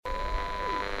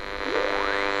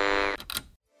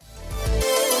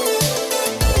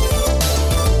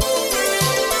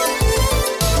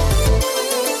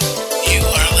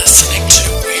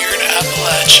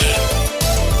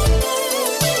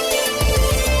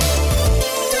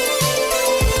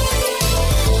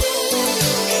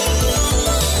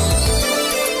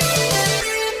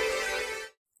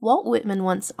Whitman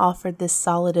once offered this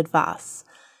solid advice: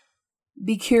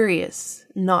 be curious,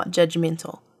 not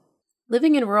judgmental.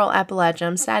 Living in rural Appalachia,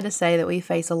 I'm sad to say that we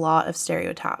face a lot of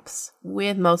stereotypes,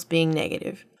 with most being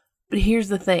negative. But here's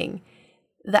the thing.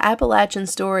 The Appalachian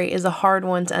story is a hard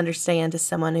one to understand to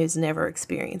someone who's never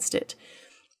experienced it.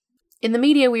 In the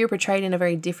media, we are portrayed in a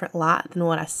very different light than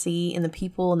what I see in the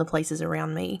people and the places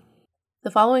around me. The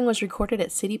following was recorded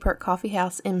at City Perk Coffee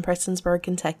House in Prestonsburg,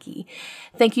 Kentucky.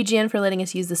 Thank you, Jen, for letting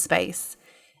us use the space.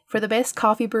 For the best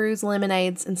coffee brews,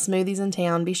 lemonades, and smoothies in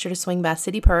town, be sure to swing by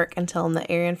City Perk and tell them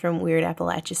that Erin from Weird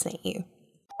Appalachia sent you.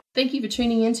 Thank you for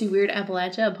tuning in to Weird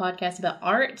Appalachia, a podcast about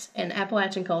art and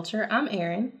Appalachian culture. I'm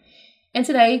Erin. And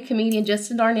today, comedian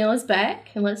Justin Darnell is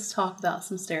back, and let's talk about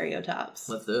some stereotypes.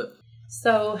 Let's do it.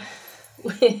 So,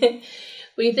 when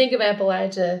you think of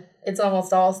Appalachia, it's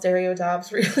almost all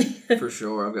stereotypes, really. For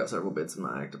sure. I've got several bits in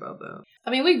my act about that. I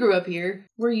mean, we grew up here.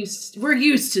 We're used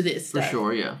to this stuff. For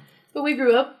sure, yeah. But we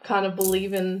grew up kind of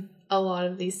believing a lot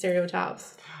of these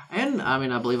stereotypes. And,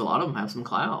 I believe a lot of them have some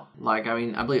clout. I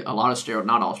believe a lot of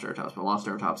not all stereotypes, but a lot of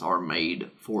stereotypes are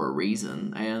made for a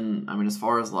reason. And, as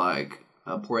far as,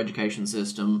 a poor education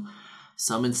system,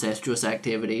 some incestuous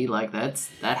activity,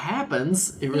 that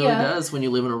happens. It really does when you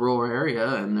live in a rural area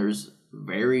and there's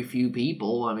very few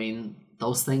people.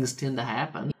 Those things tend to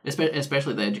happen,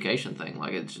 especially the education thing.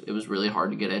 It was really hard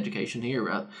to get education here.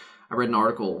 I read an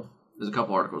article, there's a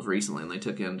couple articles recently, and they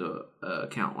took into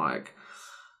account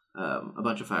a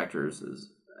bunch of factors: is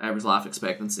average life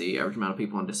expectancy, average amount of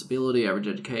people on disability, average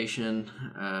education,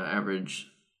 average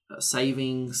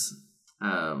savings,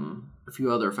 a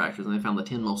few other factors, and they found the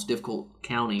 10 most difficult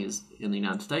counties in the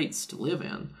United States to live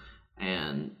in,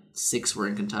 and 6 were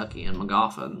in Kentucky, and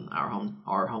Magoffin, our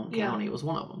home county, was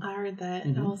one of them. I heard that,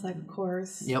 and I was like, of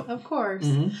course. Yep. Of course.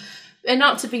 Mm-hmm. And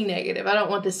not to be negative. I don't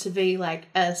want this to be like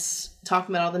us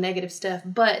talking about all the negative stuff,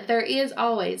 but there is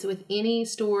always, with any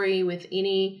story, with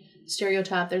any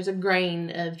stereotype, there's a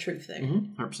grain of truth there.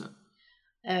 100%.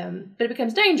 But it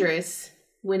becomes dangerous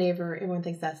whenever everyone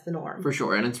thinks that's the norm. For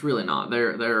sure, and it's really not.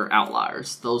 They're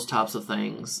outliers. Those types of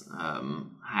things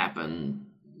happen,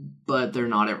 but they're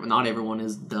not. Not everyone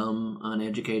is dumb,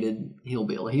 uneducated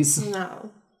hillbillies.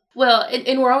 No. Well,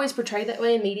 and we're always portrayed that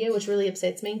way in media, which really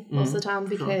upsets me most of the time,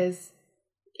 because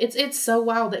it's so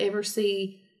wild to ever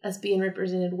see us being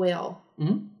represented well.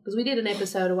 Because we did an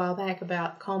episode a while back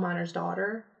about Coal Miner's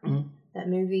Daughter, that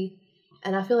movie,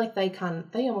 and I feel like they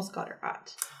almost got it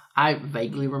right. I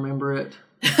vaguely remember it.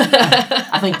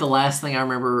 I think the last thing I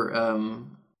remember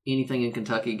anything in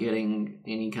Kentucky getting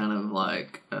any kind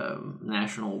of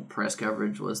national press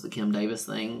coverage was the Kim Davis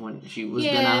thing when she was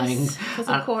denying.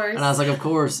 Of course. And I was like, of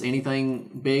course,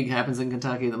 anything big happens in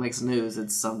Kentucky that makes news,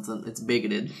 it's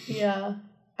bigoted. Yeah.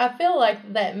 I feel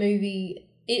like that movie,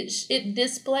 it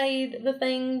displayed the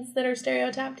things that are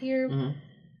stereotyped here,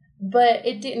 but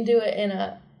it didn't do it in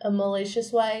a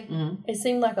malicious way. It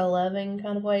seemed like a loving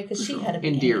kind of way, because she had a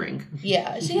big endearing hand.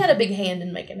 Yeah, she had a big hand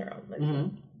in making her own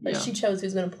movie. But Yeah. she chose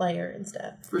who's going to play her and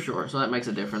stuff. For sure. So that makes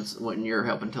a difference when you're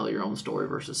helping tell your own story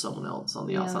versus someone else on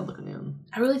the outside looking in.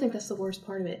 I really think that's the worst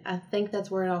part of it. I think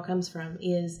that's where it all comes from,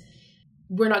 is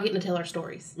we're not getting to tell our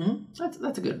stories.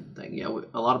 That's a good thing. Yeah,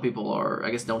 a lot of people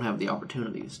don't have the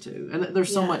opportunities to. And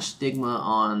there's so much stigma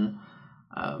on,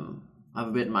 I have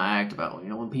a bit in my act about,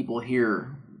 when people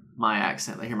hear my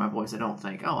accent, they hear my voice, they don't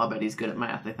think, oh, I bet he's good at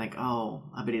math. They think, oh,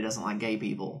 I bet he doesn't like gay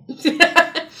people.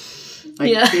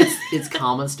 It's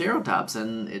common stereotypes,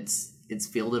 and it's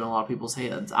fielded in a lot of people's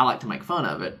heads. I like to make fun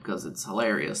of it because it's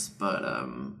hilarious, but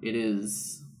it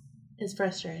is... It's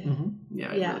frustrating.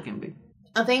 Yeah, it really can be.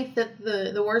 I think that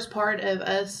the worst part of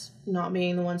us not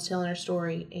being the ones telling our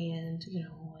story, and,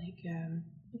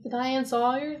 the Diane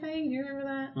Sawyer thing, do you remember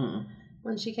that?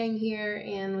 When she came here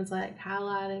and was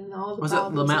highlighting all the Was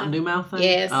problems. it the Mountain Dew mouth thing?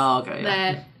 Yes. Oh, okay.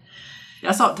 Yeah.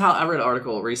 That. I read an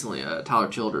article recently, Tyler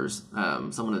Childers,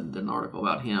 someone did an article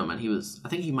about him, and I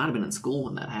think he might have been in school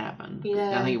when that happened.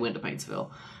 Yeah. I think he went to Paintsville,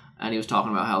 and he was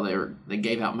talking about how they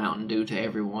gave out Mountain Dew to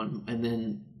everyone, and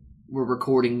then were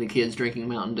recording the kids drinking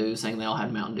Mountain Dew, saying they all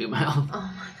had Mountain Dew mouth.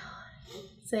 Oh my god.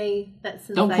 See, that's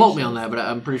Don't quote me on that, but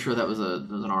I'm pretty sure that was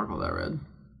an article that I read.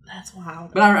 That's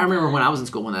wild. But I remember when I was in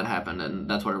school when that happened, and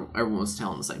that's what everyone was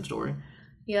telling the same story.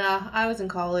 Yeah, I was in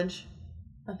college.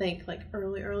 I think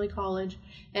early college,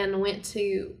 and went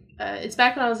to it's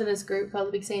back when I was in this group called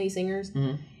the Big Sandy Singers,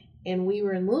 and we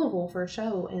were in Louisville for a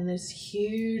show, and this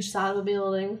huge side of a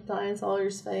building with Diane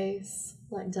Sawyer's face,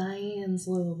 Diane's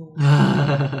Louisville.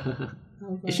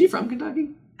 Is she from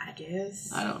Kentucky? I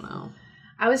guess. I don't know.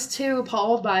 I was too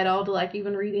appalled by it all to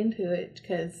even read into it,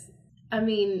 because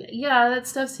that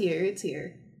stuff's here. It's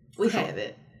here. We have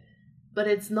it. but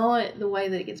it's not the way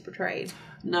that it gets portrayed.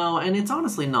 No, and it's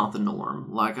honestly not the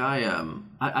norm. Like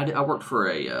I worked for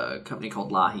a company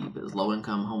called LIHEAP, it's Low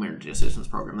Income Home Energy Assistance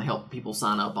Program. They help people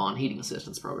sign up on heating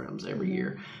assistance programs every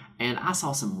year, and I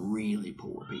saw some really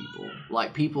poor people,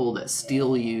 like people that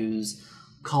still use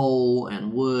coal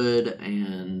and wood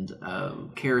and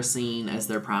kerosene as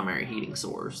their primary heating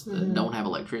source that don't have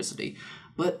electricity.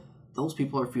 But those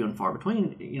people are few and far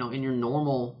between. You know, in a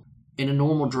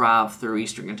normal drive through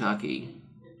Eastern Kentucky.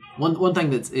 One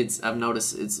thing I've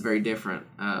noticed it's very different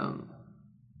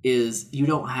is you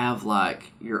don't have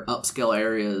like your upscale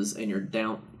areas and your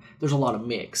down. There's a lot of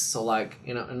mix. So like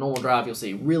in a normal drive, you'll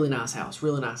see really nice house,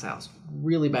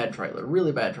 really bad trailer,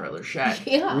 shack,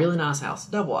 really nice house,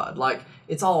 double wide. Like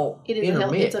it's all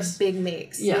intermixed. It's a big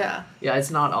mix. Yeah,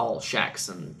 it's not all shacks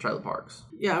and trailer parks.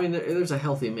 Yeah, I mean there's a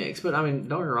healthy mix, but I mean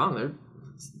don't get me wrong,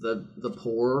 the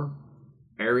poor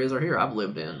areas are here. I've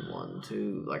lived in 1,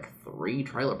 2, like 3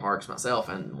 trailer parks myself,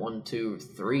 and 1, 2,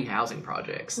 3 housing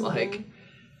projects. Like,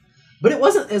 but it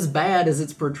wasn't as bad as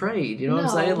it's portrayed. You know what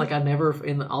I'm saying? Like, I never,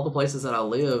 in all the places that I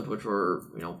lived, which were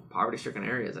poverty-stricken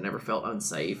areas, I never felt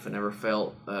unsafe. I never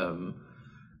felt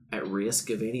at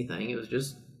risk of anything. It was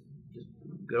just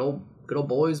good old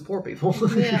boys, poor people.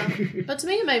 Yeah, but to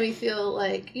me, it made me feel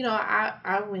like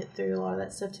I went through a lot of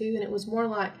that stuff too, and it was more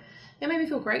like. It made me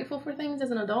feel grateful for things as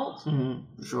an adult.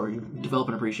 Mm-hmm. Sure, you develop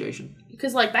an appreciation.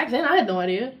 Because like back then, I had no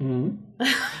idea. Mm-hmm.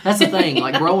 That's the thing.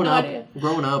 Like growing up,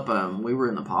 we were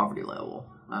in the poverty level.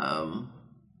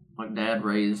 Like Dad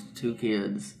raised 2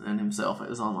 kids and himself. It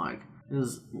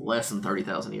was less than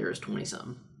 30,000 a year, is 20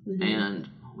 something, and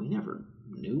we never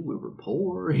knew we were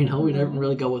poor. We never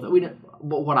really go with it.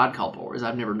 But what I'd call poor is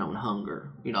I've never known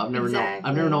hunger. I've never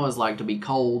known what it's like to be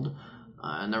cold.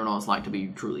 I never know what it's like to be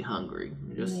truly hungry.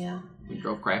 We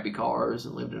drove crappy cars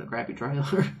and lived in a crappy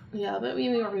trailer. Yeah, but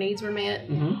our needs were met.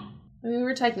 Mm-hmm. I mean, we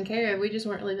were taken care of. We just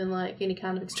weren't living like any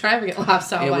kind of extravagant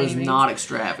lifestyle. It was not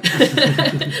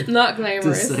extravagant. Not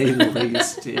glamorous. To say the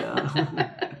least, yeah.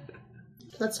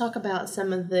 Let's talk about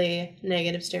some of the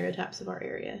negative stereotypes of our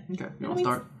area. Okay, you want to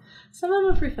start? Some of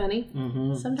them are pretty funny.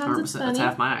 Mm-hmm. Sometimes it's funny. That's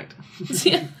half my act.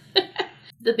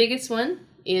 The biggest one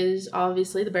is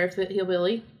obviously the barefoot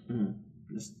hillbilly.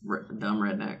 Mm-hmm. Just dumb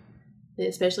redneck.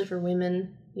 Especially for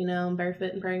women,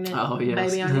 barefoot and pregnant. Oh, yes.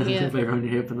 Baby on your hip. Baby on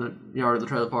your hip in the yard of the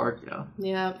trailer park. Yeah.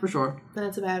 Yeah. For sure.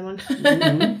 That's a bad one.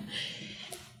 Mm-hmm.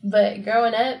 But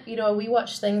growing up, we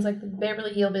watched things like the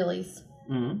Beverly Hillbillies.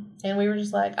 Mm-hmm. And we were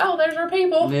just like, oh, there's our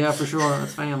people. Yeah, for sure.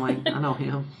 That's family. I know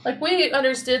him. Like, we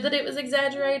understood that it was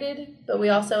exaggerated, but we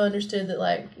also understood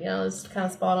that, it's kind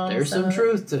of spot on. There's some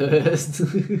truth to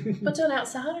it. But to an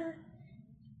outsider,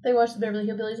 they watch the Beverly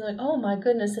Hillbillies and they're like, oh my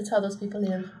goodness, that's how those people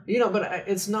live. But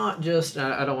it's not just,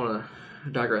 I don't want to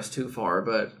digress too far,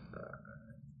 but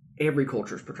every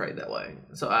culture is portrayed that way.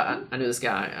 So I knew this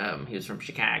guy, he was from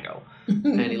Chicago,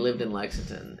 and he lived in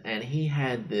Lexington, and he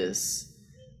had this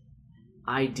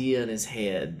idea in his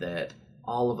head that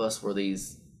all of us were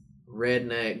these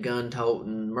redneck,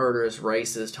 gun-toting, murderous,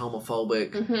 racist,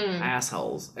 homophobic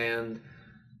assholes. And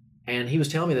he was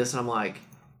telling me this, and I'm like,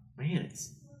 man,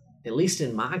 it's, at least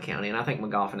in my county, and I think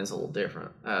McGoffin is a little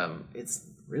different, it's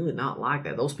really not like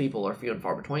that. Those people are few and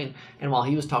far between. And while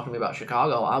he was talking to me about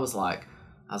Chicago, I was like,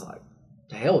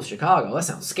 to hell with Chicago. That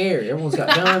sounds scary. Everyone's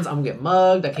got guns. I'm going to get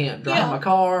mugged. I can't drive my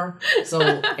car. So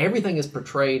everything is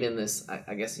portrayed in this,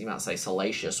 I guess you might say,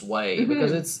 salacious way.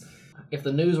 Because it's, if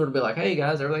the news were to be like, hey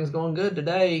guys, everything's going good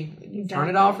today, you turn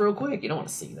it off real quick. You don't want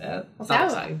to see that.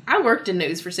 I worked in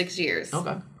news for 6 years.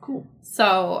 Okay, cool.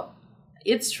 So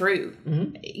it's true.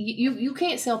 Mm-hmm. You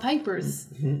can't sell papers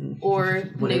or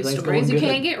news stories. You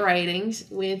can't get ratings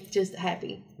with just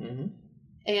happy. Mm-hmm.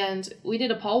 And we did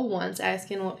a poll once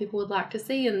asking what people would like to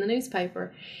see in the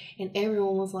newspaper. And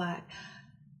everyone was like,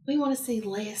 we want to see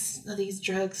less of these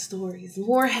drug stories,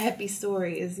 more happy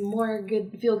stories, more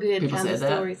good, feel good kind of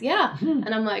stories. Yeah. Mm-hmm.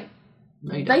 And I'm like,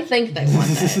 they think they want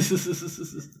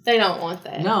that. They don't want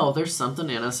that. No, there's something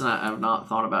in us, and I've not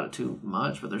thought about it too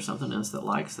much, but there's something in us that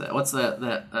likes that. What's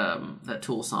that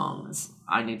Tool song? It's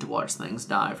I Need to Watch Things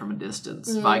Die from a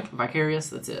Distance. Mm-hmm. Vicarious?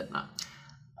 That's it. No.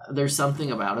 There's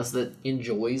something about us that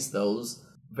enjoys those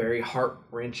very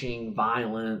heart-wrenching,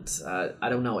 violent, I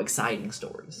don't know, exciting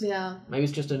stories. Yeah. Maybe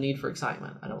it's just a need for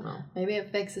excitement. I don't know. Maybe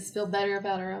it makes us feel better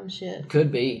about our own shit.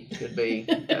 Could be.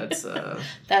 That's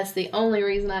That's the only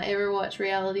reason I ever watch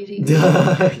reality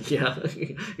TV.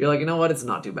 Yeah. You're like, you know what? It's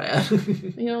not too bad.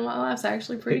 My life's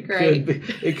actually pretty great.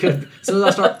 It could be. As soon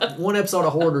as I start one episode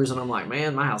of Hoarders and I'm like,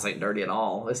 man, my house ain't dirty at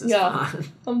all. This is fine.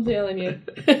 I'm telling you.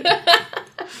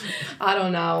 I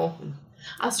don't know.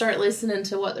 I start listening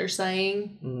to what they're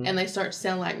saying, and they start to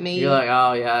sound like me. You're like,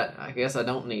 oh yeah, I guess I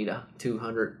don't need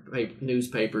 200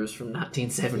 newspapers from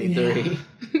 1973.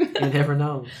 You never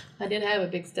know. I did have a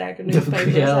big stack of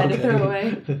newspapers I had to throw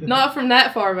away. Not from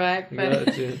that far back, but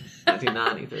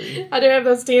 1993. I do have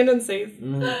those tendencies.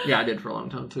 Yeah, I did for a long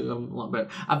time too. I'm a lot better.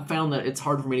 I've found that it's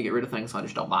hard for me to get rid of things, so I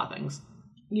just don't buy things.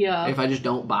 Yeah. If I just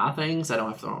don't buy things, I don't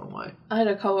have to throw them away. I had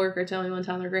a coworker tell me one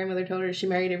time their grandmother told her she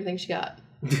married everything she got.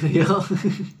 Yeah.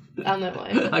 I'm that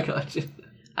way. I got you.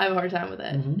 I have a hard time with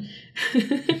that.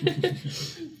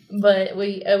 But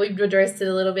we've addressed it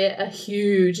a little bit. A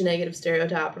huge negative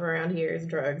stereotype around here is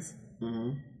drugs.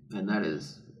 And that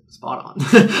is spot on.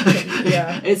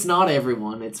 Yeah. It's not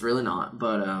everyone. It's really not.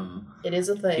 But it is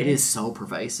a thing. It is so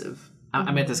pervasive.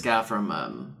 I met this guy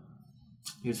from...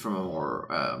 he was from a more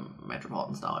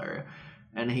metropolitan style area,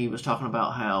 and he was talking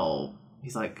about how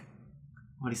he's like,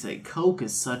 what did he say? Coke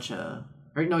is such a,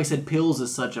 or no, he said pills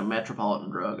is such a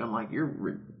metropolitan drug. I'm like, you're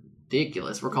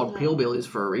ridiculous. We're called pillbillies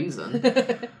for a reason.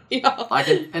 Yeah. Like,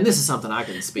 and this is something I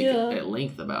can speak at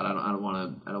length about. I don't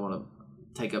want to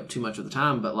take up too much of the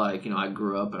time, but like, I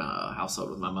grew up in a household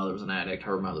with my mother was an addict,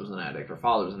 her mother was an addict, her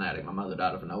father was an addict, my mother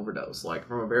died of an overdose. Like,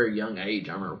 from a very young age,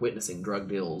 I remember witnessing drug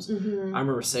deals. I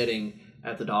remember sitting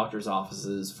at the doctor's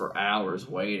offices for hours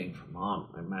waiting for mom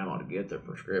and mama to get their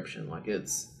prescription. Like,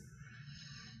 it's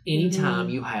anytime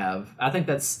you have, I think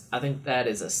that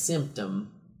is a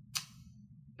symptom,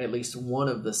 at least one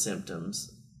of the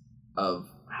symptoms of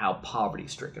how poverty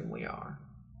stricken we are.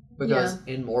 Because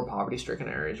in more poverty stricken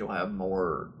areas you'll have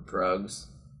more drugs,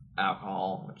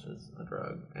 alcohol, which is a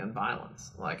drug, and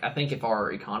violence. Like, I think if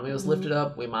our economy was lifted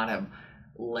up, we might have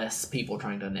less people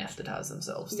trying to anesthetize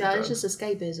themselves. Yeah, it's just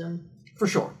escapism. For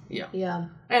sure, yeah. Yeah.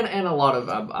 And a lot of,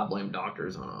 I blame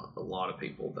doctors on a lot of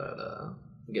people that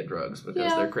get drugs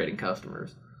because they're creating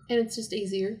customers. And it's just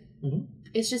easier.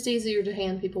 It's just easier to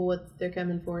hand people what they're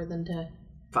coming for than to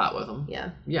fight with them.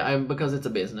 Yeah. Yeah, and because it's a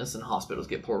business, and hospitals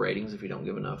get poor ratings if you don't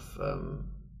give enough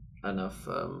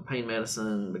pain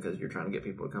medicine because you're trying to get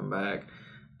people to come back.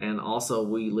 And also,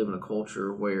 we live in a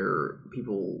culture where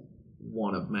people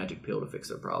want a magic pill to fix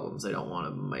their problems. They don't want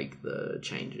to make the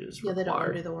changes required. They don't want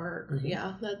to do the work.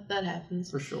 Yeah, that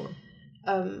happens. For sure.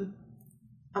 I'm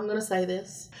going to say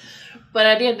this, but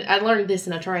I learned this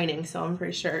in a training, so I'm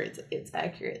pretty sure it's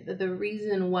accurate. That the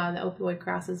reason why the opioid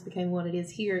crisis became what it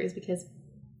is here is because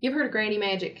you've heard of Granny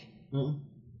Magic.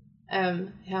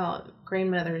 How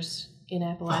grandmothers in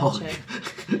Appalachia,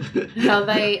 how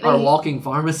they are walking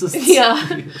pharmacists.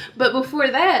 Yeah, but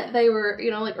before that, they were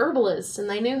like herbalists, and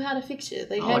they knew how to fix you.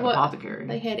 They had like apothecary.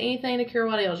 They had anything to cure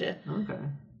what ails you. Okay.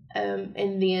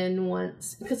 And then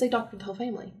once, because they doctored the whole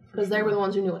family, because they were the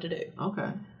ones who knew what to do. Okay.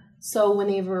 So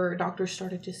whenever doctors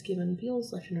started just giving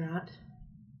pills left and right,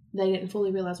 they didn't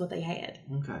fully realize what they had.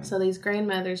 Okay. So these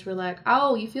grandmothers were like,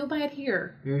 "Oh, you feel bad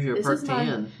here? Here's your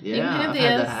Perctin. Yeah, I've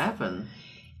had that happen."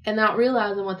 And not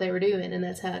realizing what they were doing, and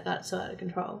that's how it got so out of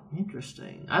control.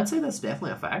 Interesting. I'd say that's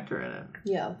definitely a factor in it.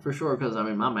 Yeah. For sure, because,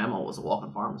 my mama was a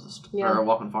walking pharmacist. Yeah. Or a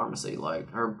walking pharmacy. Like,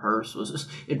 her purse was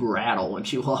just, it'd rattle when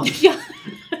she walked. Yeah.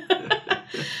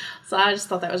 So I just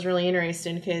thought that was really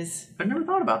interesting, because... I never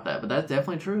thought about that, but that's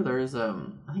definitely true. There's, I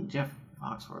think Jeff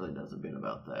Foxworthy does a bit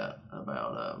about that,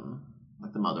 about,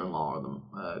 like the mother-in-law or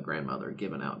the grandmother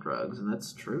giving out drugs, and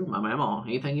that's true. My mama,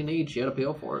 anything you need, she had a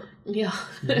pill for it. Yeah.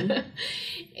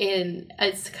 And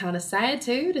it's kind of sad,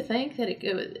 too, to think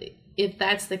that if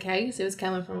that's the case, it was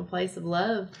coming from a place of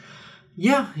love.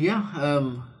 Yeah.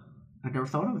 I never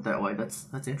thought of it that way.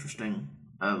 That's interesting.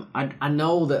 I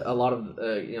know that a lot of,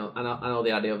 I know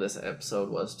the idea of this episode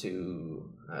was to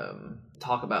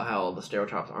talk about how the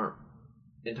stereotypes aren't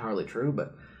entirely true,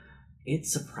 but it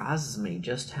surprises me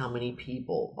just how many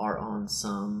people are on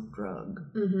some drug.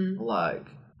 Mm-hmm. Like,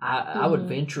 I would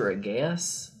venture a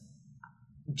guess,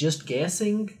 just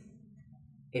guessing,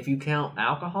 if you count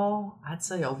alcohol, I'd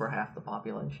say over half the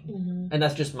population. Mm-hmm. And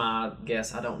that's just my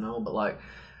guess. I don't know, but like,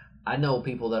 I know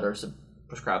people that are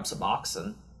prescribed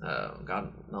Suboxone.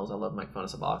 God knows I love to make fun of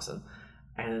Suboxone.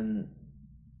 And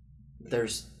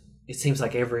it seems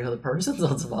like every other person's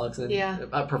on Suboxone.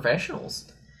 Yeah.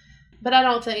 Professionals. But I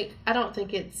don't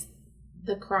think it's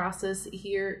the crisis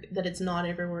here that it's not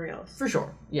everywhere else. For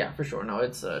sure. Yeah, for sure. No,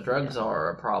 it's drugs are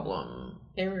a problem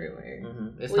everywhere.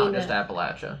 Mm-hmm. It's not just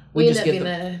Appalachia. We just end up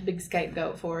being a big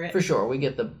scapegoat for it. For sure. We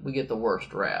get the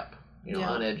worst rap.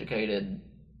 Uneducated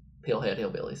pillhead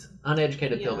hillbillies.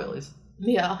 Uneducated pillbillies.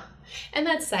 Yeah. And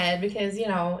that's sad because,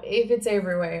 if it's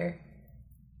everywhere,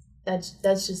 that's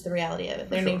just the reality of it.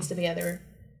 There needs to be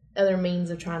other means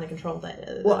of trying to control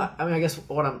that. Well, I guess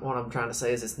what I'm trying to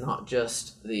say is it's not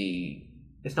just the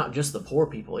it's not just the poor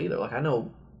people either. Like, I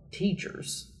know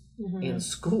teachers in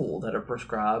school that are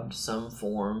prescribed some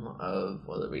form of,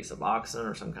 whether it be Suboxone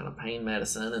or some kind of pain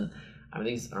medicine. And I mean,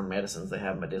 these are medicines, they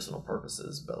have medicinal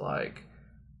purposes, but like,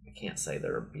 I can't say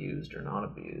they're abused or not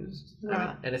abused. Right. I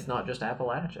mean, and it's not just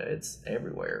Appalachia, it's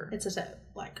everywhere. It's just a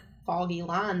like foggy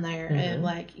line there. And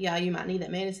like, yeah, you might need that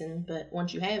medicine, but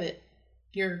once you have it,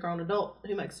 you're a grown adult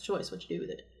who makes the choice what you do with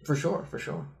it. For sure.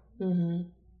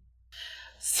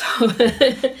 So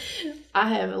I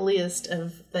have a list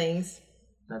of things.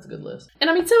 That's a good list. And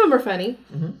I mean, some of them are funny.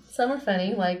 Some are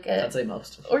funny, like... I'd say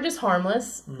most. Or just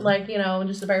harmless. Like, you know,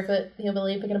 just a barefoot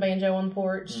hillbilly picking a banjo on the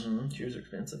porch. Shoes are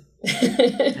expensive. Have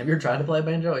you ever tried to play a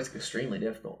banjo? It's extremely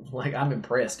difficult. Like, I'm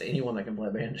impressed. Anyone that can play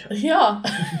a banjo. Yeah.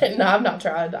 No, I've not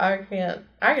tried. I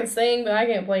can sing, but I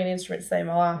can't play an instrument to save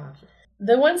my life.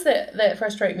 The ones that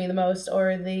frustrate me the most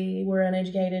are we're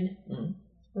uneducated.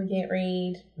 We can't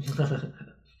read.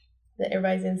 That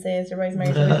everybody's incest. Everybody's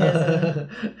married to their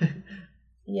cousin.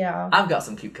 Yeah. I've got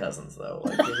some cute cousins, though.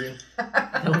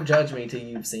 Like, don't judge me till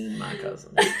you've seen my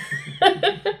cousins.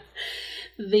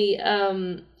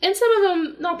 And some of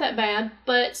them not that bad,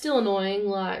 but still annoying.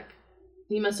 Like,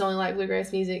 you must only like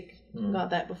bluegrass music.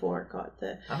 Got that before.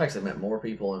 I've actually met more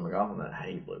people in McGoffin that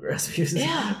hate bluegrass music.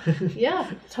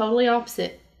 Yeah, totally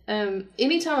opposite.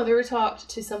 Anytime I've ever talked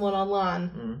to someone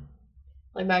online,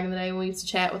 like back in the day when we used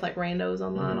to chat with like randos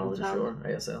online all the time. Sure,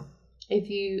 ASL.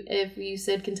 If you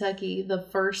said Kentucky, the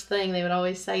first thing they would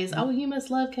always say is, "Oh, you must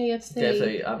love KFC."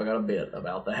 Definitely, I've got a bit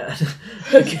about that.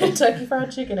 Kentucky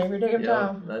Fried Chicken every damn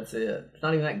time. That's it. It's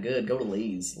not even that good. Go to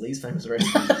Lee's. Lee's Famous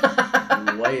Recipe.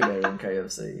 Way better than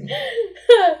KFC.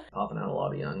 Popping out a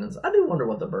lot of youngins. I do wonder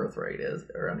what the birth rate is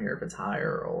around here, if it's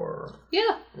higher or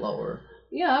lower.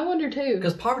 Yeah, I wonder too.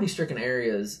 Because poverty-stricken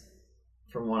areas,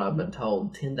 from what I've been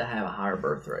told, tend to have a higher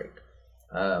birth rate,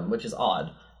 which is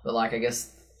odd. But like, I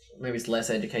guess maybe it's less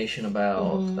education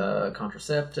about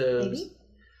contraceptives. Maybe.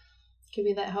 Could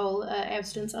be that whole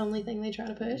abstinence only thing they try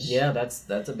to push. Yeah, that's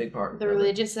a big part. The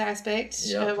religious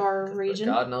aspect of our region.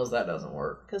 God knows that doesn't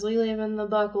work. Because we live in the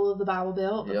buckle of the Bible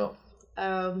Belt. Yep.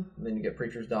 Then you get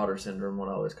preacher's daughter syndrome, what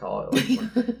I always call it.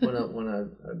 Like when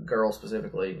a girl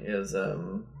specifically is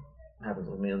happens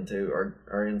with men too,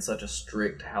 are in such a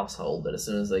strict household that as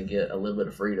soon as they get a little bit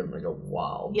of freedom, they go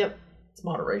wild. Yep. It's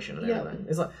moderation and everything.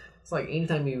 It's like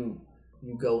anytime you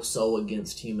go so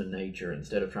against human nature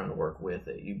instead of trying to work with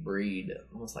it, you breed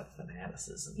almost like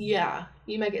fanaticism. Yeah,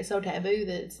 you make it so taboo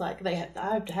that it's like I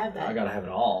have to have that. I gotta have it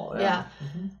all. Yeah.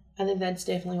 I think that's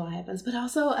definitely what happens. But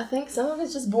also, I think some of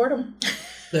it's just boredom.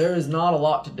 There is not a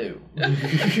lot to do.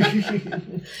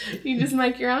 You just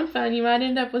make your own fun. You might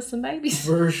end up with some babies.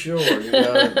 For sure. You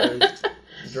got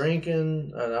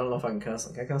drinking. I don't know if I can cuss.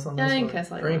 Can I cuss on this? I can cuss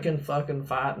like drinking, fucking,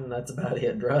 fighting. That's about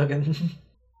it. Drugging.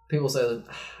 People say that,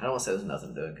 I don't want to say there's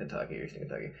nothing to do in Kentucky or Eastern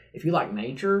Kentucky. If you like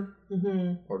nature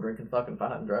or drinking, fucking,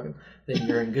 fighting, drugging, then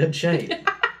you're in good shape.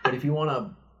 But if you want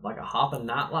a hopping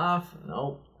nightlife,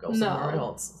 nope. Go somewhere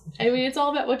else. I mean, it's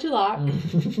all about what you like.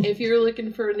 If you're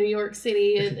looking for New York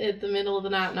City at the middle of the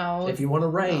night, no. If you want to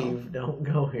rave, don't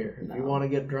go here. If you want to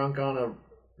get drunk on a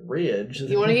ridge.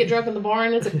 You want to get drunk in the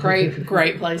barn, it's a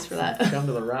great place for that. Come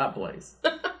to the right place.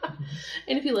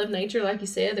 And if you love nature, like you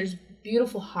said, there's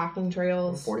beautiful hiking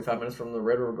trails. 45 minutes from the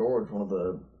Red River Gorge, one of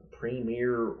the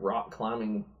premier rock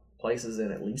climbing places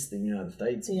in at least the United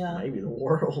States, maybe the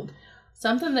world.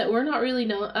 Something that we're not really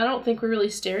known, I don't think we're really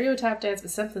stereotyped as,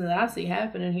 but something that I see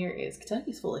happening here is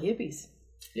Kentucky's full of hippies.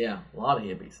 Yeah, a lot of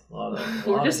hippies.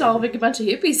 We're just all a big bunch of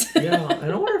hippies. Yeah,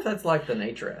 and I wonder if that's like the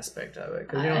nature aspect of it,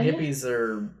 because hippies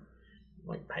are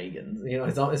like pagans.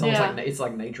 It's almost like it's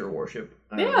like nature worship.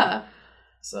 Yeah.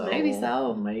 So maybe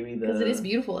so. Maybe because it is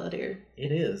beautiful out here.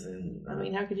 It is, and I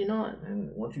mean, how could you not?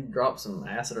 And once you drop some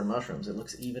acid or mushrooms, it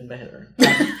looks even better.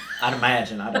 I'd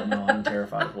imagine. I don't know. I'm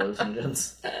terrified of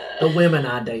hallucinogens. The women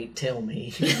I date tell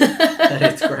me that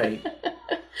it's great.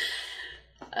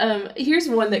 Here's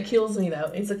one that kills me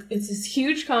though. It's this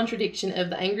huge contradiction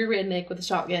of the angry redneck with the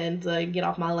shotgun to get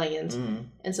off my land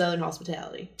and Southern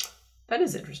hospitality. That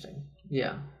is interesting.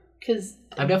 Yeah. Because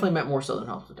I've definitely met more Southern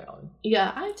hospitality.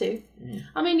 Yeah, I have too.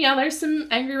 I mean, there's some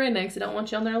angry rednecks that don't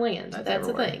want you on their land. That's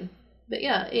the thing. But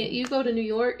yeah, you go to New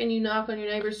York and you knock on your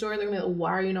neighbor's door, they're going to be like,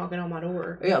 why are you knocking on my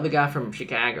door? Yeah, the guy from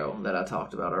Chicago that I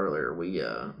talked about earlier,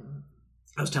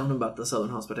 I was telling him about the Southern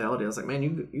hospitality. I was like,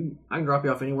 man, I can drop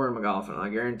you off anywhere in McGoffin, and I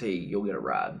guarantee you'll get a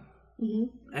ride.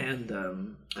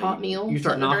 And hot meal. You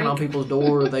start knocking on people's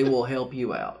door, they will help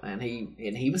you out. And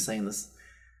he was saying this.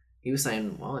 He was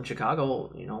saying, well, in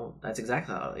Chicago, that's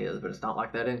exactly how it is, but it's not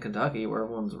like that in Kentucky where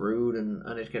everyone's rude and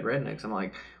uneducated rednecks. I'm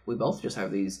like, we both just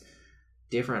have these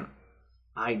different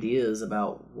ideas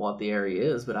about what the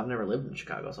area is, but I've never lived in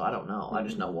Chicago, so I don't know. I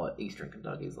just know what Eastern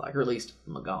Kentucky is like, or at least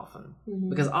McGoffin.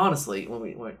 Because honestly, when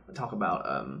we talk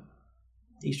about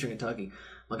Eastern Kentucky,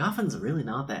 McGoffin's really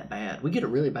not that bad. We get a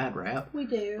really bad rap. We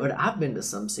do. But I've been to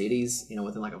some cities,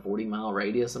 within like a 40-mile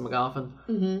radius of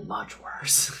McGoffin. Much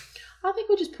worse. I think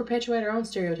we just perpetuate our own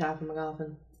stereotype in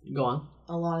McGoffin. Go on.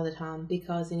 A lot of the time,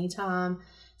 because anytime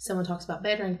someone talks about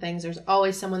bettering things, there's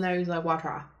always someone there who's like, why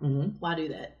try? Why do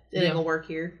that? It ain't gonna work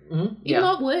here. Even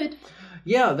though it would.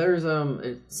 Yeah, there's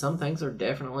some things are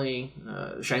definitely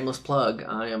shameless plug.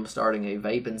 I am starting a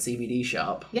vape and CBD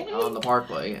shop on the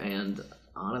Parkway, and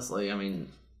honestly, I mean,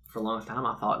 for a long time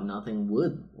I thought nothing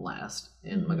would last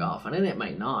in McGoffin, and it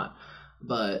may not,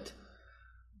 but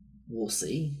we'll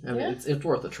see. I mean, it's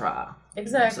worth a try.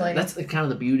 Exactly. That's kind of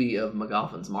the beauty of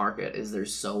McGoffin's market, is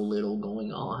there's so little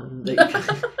going on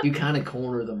that you kind of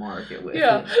corner the market with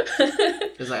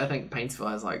it. Because I think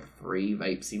Paintsville has like 3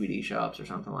 vape CBD shops or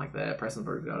something like that.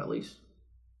 Prestonsburg's got at least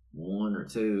 1 or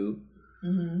 2.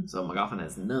 So McGoffin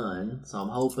has none. So I'm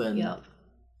hoping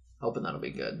that'll be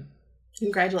good.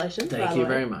 Congratulations. Thank you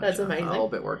very much. That's amazing. I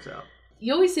hope it works out.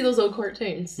 You always see those old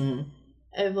cartoons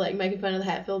of like making fun of the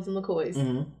Hatfields and McCoys.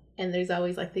 And there's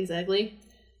always like these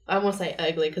I won't say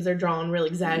ugly because they're drawn real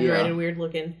exaggerated, weird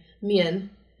looking men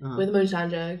with a moonshine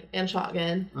jug and a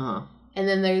shotgun. And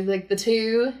then there's like the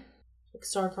 2 like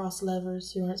star-crossed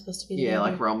lovers who aren't supposed to be together. Yeah,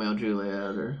 like Romeo and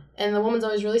Juliet. And the woman's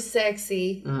always really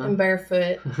sexy and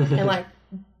barefoot and like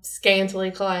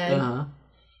scantily clad.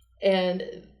 And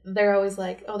they're always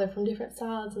like, oh, they're from different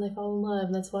sides and they fall in love,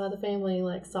 and that's why the family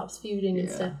like stops feuding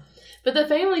and stuff. But the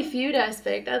family feud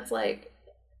aspect, that's like,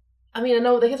 I mean, I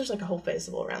know there's like a whole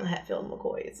festival around the Hatfield and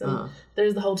McCoys, and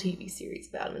there's the whole TV series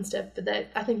about them and stuff. But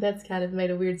I think that's kind of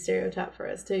made a weird stereotype for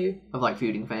us too, of like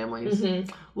feuding families.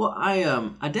 Well, I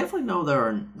definitely know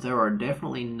there are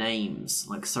definitely names,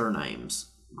 like surnames,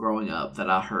 growing up that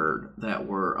I heard that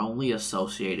were only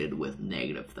associated with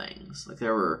negative things. Like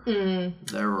there were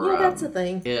that's the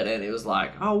thing. And it was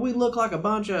like, oh, we look like a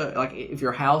bunch of, like, if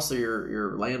your house or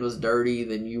your land was dirty,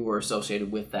 then you were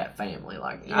associated with that family.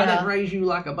 Like I didn't raise you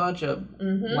like a bunch of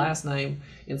last name,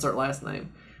 insert last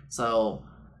name. So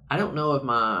I don't know if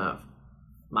my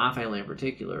family in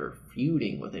particular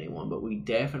feuding with anyone, but we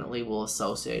definitely will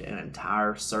associate an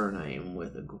entire surname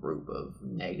with a group of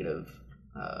negative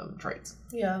traits.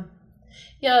 Yeah,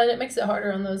 and it makes it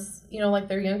harder on those, like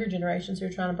their younger generations who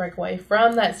are trying to break away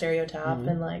from that stereotype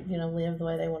and like, live the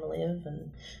way they want to live, and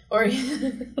or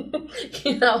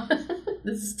this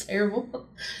is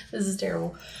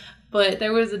terrible. But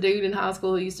there was a dude in high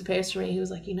school who used to pester me. He was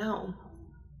like,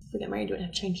 if we got married, we would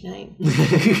have to change name.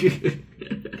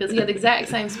 Because he had the exact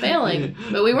same spelling,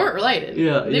 but we weren't related.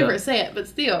 Different set, but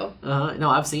still. No,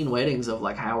 I've seen weddings of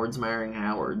like Howards marrying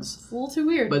Howards. It's a little too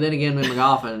weird. But then again, in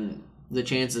McGoffin, the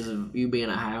chances of you being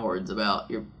a Howard's about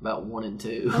 1 in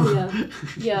 2. Oh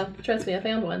yeah, trust me, I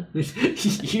found one.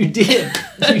 You did.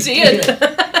 I did.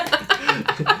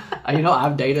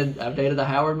 I've dated a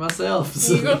Howard myself.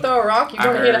 So. You're gonna throw a rock, you're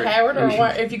gonna hit a Howard, or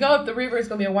if you go up the river, it's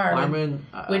gonna be a Wireman.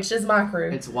 Which is my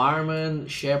crew. It's Wireman,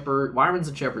 Shepherd. Wiremans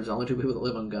and Shepherds are the only 2 people that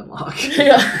live on Gunlock.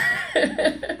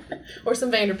 Yeah. Or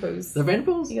some Vanderpoos. The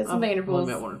Vanderpoos? You got some Vanderpoos. I've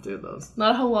met 1 or 2 of those.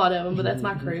 Not a whole lot of them, but that's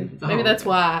my crew. Maybe that's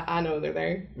why I know they're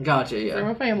there. Gotcha, yeah. They're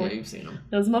my family. Yeah, you've seen them.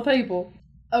 Those are my people.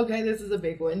 Okay, this is a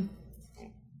big one.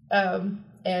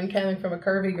 And coming from a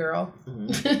curvy girl,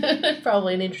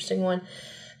 probably an interesting one.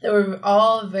 They were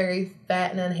all very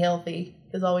fat and unhealthy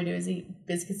because all we do is eat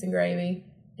biscuits and gravy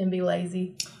and be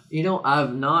lazy. I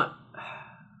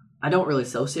don't really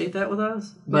associate that with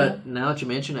us, but now that you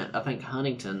mention it, I think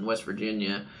Huntington, West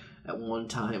Virginia, at one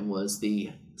time was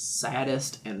the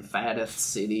saddest and fattest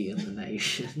city in the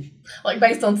nation. Like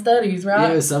based on studies,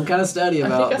 right? Yeah, some kind of study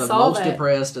about the most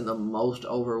depressed and the most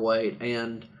overweight.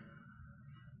 And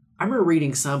I remember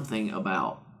reading something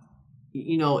about,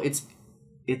 it's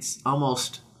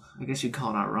almost, I guess you'd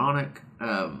call it ironic,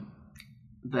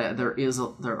 that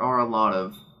there are a lot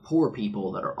of poor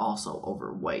people that are also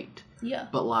overweight. Yeah.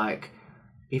 But like,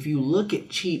 if you look at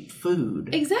cheap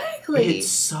food, exactly, it's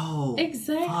so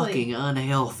fucking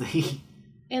unhealthy.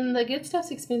 And the good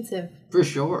stuff's expensive. For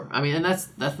sure. I mean, and that's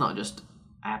not just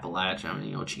Appalachia. I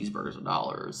mean, cheeseburgers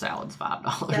 $1, salads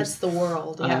 $5. That's the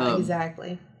world. Yeah,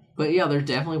 exactly. But yeah, there's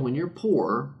definitely, when you're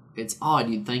poor, it's odd.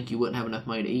 You'd think you wouldn't have enough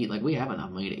money to eat. Like, we have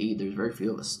enough money to eat. There's very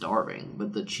few of us starving.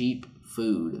 But the cheap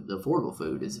food, the affordable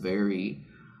food, is very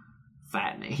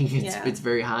fattening. It's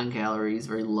very high in calories,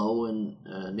 very low in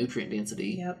nutrient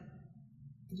density.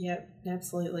 Yep,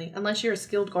 absolutely. Unless you're a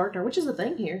skilled gardener, which is a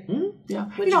thing here. Yeah.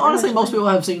 Which Honestly, is most people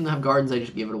have seen them have gardens, they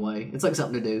just give it away. It's like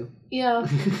something to do. Yeah,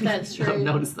 that's true. I've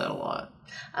noticed that a lot.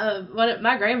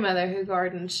 My grandmother who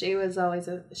gardened, she was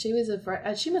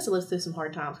afraid. She must have lived through some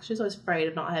hard times. She was always afraid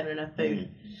of not having enough food,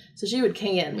 so she would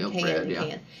can,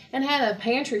 and had a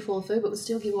pantry full of food, but would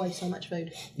still give away so much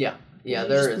food. Yeah,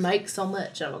 yeah. Make so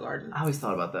much out of a garden. I always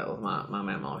thought about that with my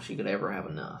mama. If she could ever have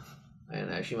enough,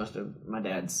 and she must have. My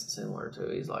dad's similar too.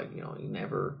 He's like, you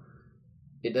never.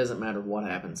 It doesn't matter what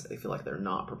happens. They feel like they're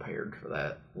not prepared for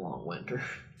that long winter.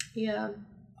 Yeah.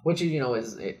 Which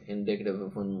is indicative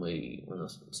of when the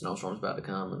snowstorm's about to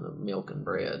come and the milk and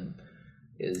bread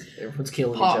is everyone's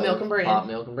killing each other. Pot, milk, and bread. Pot,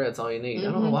 milk, and bread. That's all you need. Mm-hmm.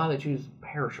 I don't know why they choose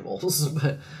perishables,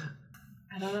 but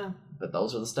I don't know. But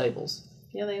those are the staples.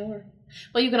 Yeah, they are.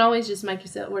 Well, you can always just make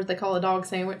yourself what they call a dog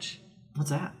sandwich. What's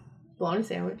that? Bologna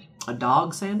sandwich. A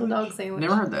dog sandwich? A dog sandwich.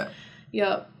 Never heard that.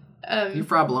 Yep. You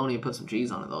fry bologna and put some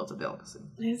cheese on it, though. It's a delicacy.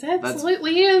 It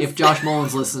absolutely is. If Josh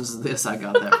Mullins listens to this, I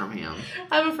got that from him.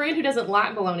 I have a friend who doesn't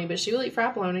like bologna, but she will eat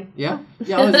fried bologna. Yeah.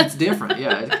 It's different.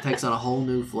 Yeah, it takes on a whole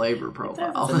new flavor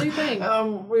profile. It's a new thing.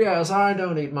 Yes, I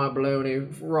don't eat my bologna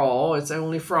raw. It's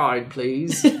only fried,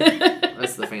 please.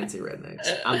 That's the fancy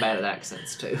rednecks. I'm bad at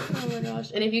accents, too. Oh, my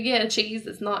gosh. And if you get a cheese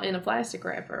that's not in a plastic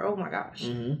wrapper, oh, my gosh.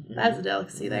 Mm-hmm. That's a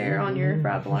delicacy there on your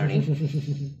fried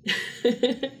bologna.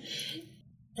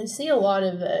 I see a lot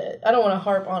of, I don't want to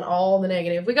harp on all the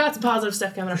negative. We got some positive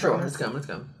stuff coming up. Sure, it's coming.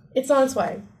 It's on its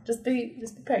way. Just be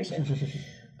patient.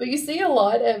 But you see a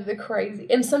lot of the crazy,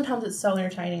 and sometimes it's so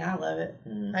entertaining. I love it.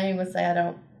 Mm-hmm. I ain't gonna say I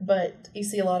don't, but you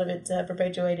see a lot of it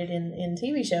perpetuated in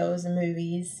TV shows and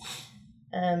movies,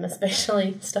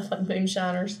 especially stuff like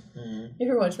Moonshiners. Mm-hmm. You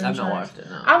ever watch Moonshiners? I've not watched it.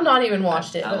 No. I've not even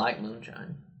watched it. I like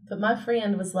Moonshine. But my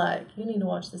friend was like, you need to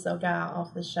watch this old guy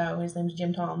off the show. His name's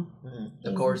Jim Tom. Mm-hmm.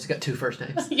 Of course, he's got 2 first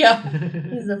names. Yeah.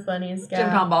 He's the funniest guy. Jim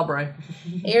Tom Bob Ray.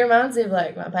 He reminds me of,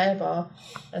 like, my papa.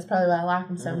 That's probably why I like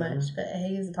him so much. But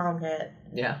he's a tomcat.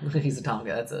 Yeah, he's a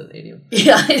tomcat. That's an idiom.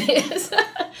 Yeah, it is.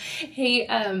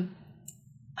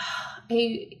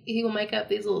 He will make up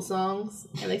these little songs,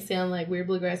 and they sound like weird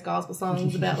bluegrass gospel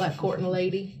songs about, like, courting a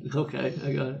lady. Okay,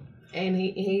 I got it. And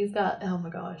he's got, oh, my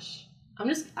gosh.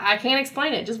 I can't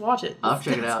explain it. Just watch it. I'll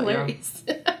check it out. Hilarious.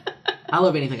 Yeah. I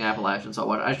love anything Appalachian, so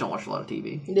I just don't watch a lot of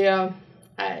TV. Yeah.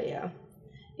 Yeah.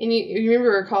 And you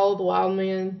remember Call of the Wild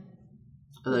Man?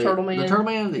 The Turtle Man? The Turtle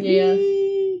Man?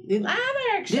 Live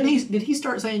action. Did he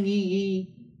start saying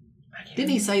yee?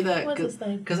 Didn't he say that? What's his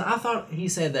name? Because I thought he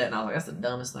said that, and I was like, that's the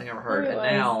dumbest thing I ever heard. And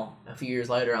now, a few years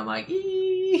later, I'm like,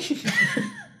 yee.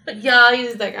 Yeah,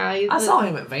 he's that guy. I saw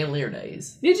him at Van Leer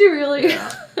days. Did you really?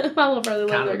 Yeah. My little brother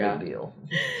loved that guy. Kind of a big deal.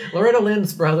 Loretta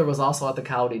Lynn's brother was also at the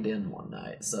Coyote Den one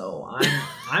night, so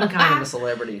I'm kind of a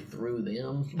celebrity through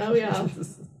them. Oh, yeah.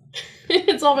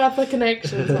 It's all about the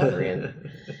connections, my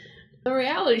friend. The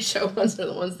reality show ones are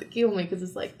the ones that kill me, because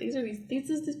it's like, these are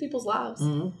these people's lives.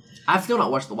 Mm-hmm. I've still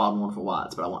not watched The Wild and Wonderful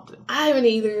Whites, but I want to. I haven't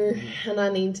either, and I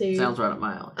need to. Sounds right up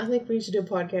my alley. I think we should do a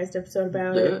podcast episode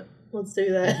about it. Let's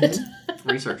do that. Mm-hmm.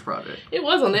 Research project. It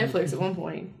was on Netflix at one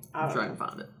point. I'm sure I can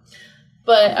find it.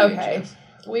 But, okay.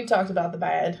 We've talked about the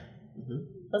bad. Mm-hmm.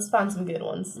 Let's find some good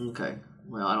ones. Okay.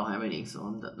 Well, I don't have any, so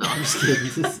I'm just kidding.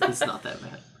 It's not that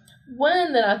bad.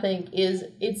 One that I think is,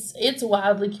 it's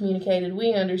widely communicated.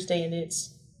 We understand it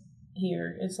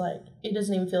here. It's like, it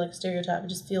doesn't even feel like a stereotype. It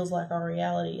just feels like our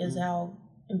reality is how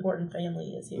important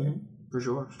family is here. Mm-hmm. For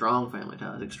sure. Strong family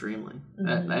ties, extremely.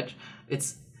 Mm-hmm.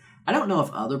 I don't know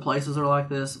if other places are like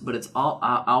this, but it's all,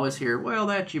 I always hear, well,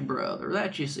 that's your brother,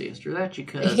 that's your sister, that's your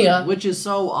cousin, which is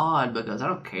so odd, because I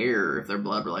don't care if they're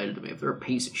blood related to me. If they're a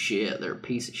piece of shit, they're a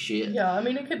piece of shit. Yeah, I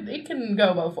mean, it can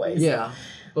go both ways. Yeah,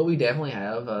 but we definitely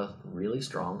have a really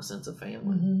strong sense of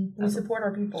family. Mm-hmm. We support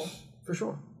our people. For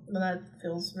sure. And that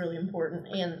feels really important.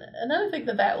 And another thing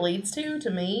that leads to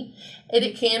me, and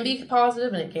it can be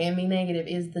positive and it can be negative,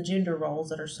 is the gender roles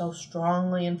that are so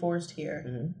strongly enforced here.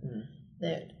 Mm-hmm. Mm-hmm.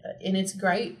 And it's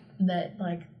great that,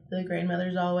 like, the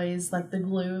grandmother's always, like, the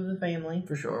glue of the family.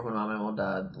 For sure. When my mama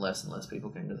died, less and less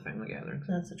people came to the family gatherings.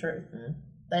 That's the truth.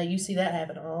 Mm-hmm. You see that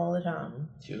happen all the time. Mm-hmm.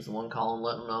 She was the one calling,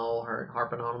 letting them know,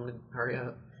 harping on them to hurry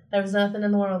up. There was nothing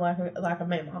in the world like a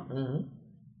mama. Mm-hmm.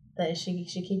 That she'd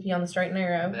keep you on the straight and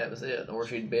narrow. That was it. Or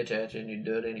she'd bitch at you and you'd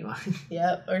do it anyway.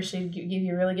 Yep. Or she'd give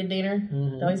you a really good dinner.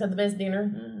 Mm-hmm. She'd always have the best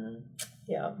dinner. Mm-hmm.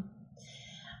 Yeah.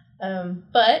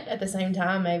 But at the same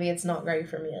time, maybe it's not great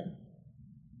for men.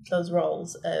 Those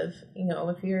roles of,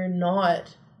 if you're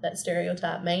not that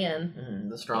stereotype man. Mm-hmm.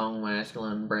 The strong,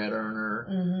 masculine, bread earner.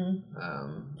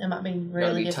 Mm-hmm. It might be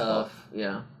really difficult. Tough.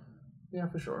 Yeah. Yeah,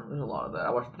 for sure. There's a lot of that.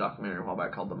 I watched a documentary a while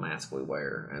back called The Mask We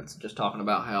Wear. And it's just talking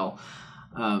about how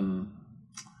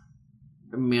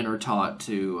men are taught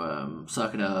to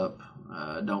suck it up,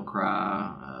 don't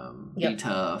cry, be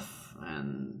tough,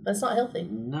 and that's not healthy.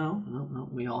 No.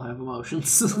 We all have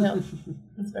emotions. No,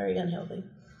 it's very unhealthy.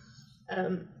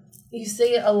 You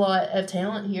see a lot of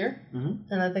talent here,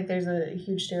 and I think there's a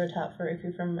huge stereotype for if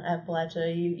you're from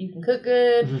Appalachia, you can cook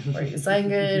good, or you can sing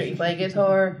good, or you play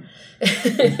guitar.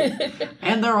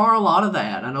 And there are a lot of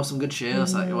that. I know some good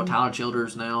chefs. Tyler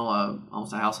Childers now,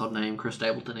 almost a household name. Chris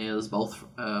Stapleton is, both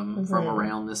from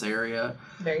around this area.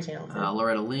 Very talented.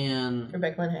 Loretta Lynn.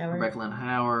 Rebecca Lynn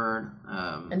Howard.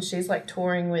 And she's like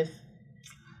touring with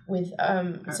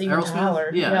Aerosmith?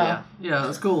 Tyler. Yeah,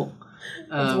 that's cool.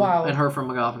 It's wild. And her from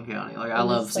McGoffin County. Like, I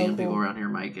love seeing people around here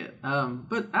make it.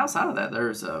 But outside of that,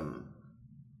 there's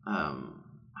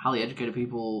highly educated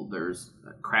people. There's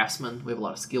craftsmen. We have a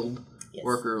lot of skilled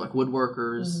workers, like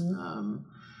woodworkers.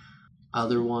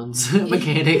 Other ones,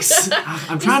 mechanics.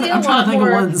 I'm trying to think of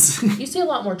ones. You see a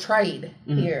lot more trade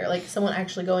here, like someone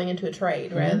actually going into a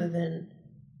trade rather than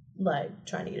like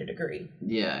trying to get a degree.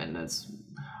 Yeah, and that's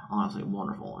honestly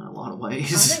wonderful in a lot of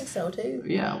ways. I think so too.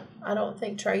 Yeah. I don't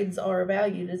think trades are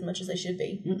valued as much as they should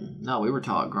be. No, we were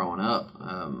taught growing up,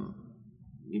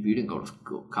 if you didn't go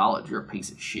to college, you're a piece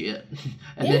of shit.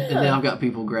 And then I've got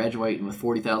people graduating with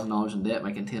 $40,000 in debt,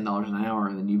 making $10 an hour,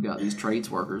 and then you've got these trades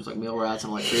workers like millwrights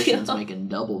and electricians making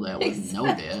double that with no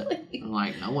debt. And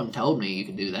like, no one told me you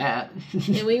could do that.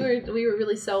 And we were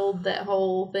really sold that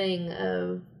whole thing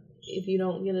of, if you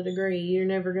don't get a degree, you're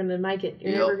never going to make it.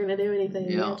 You're never going to do anything.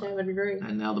 You have to have a degree.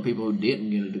 And now the people who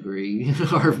didn't get a degree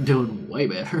are doing way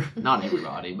better. Not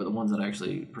everybody, but the ones that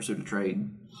actually pursued a trade.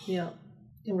 Yeah.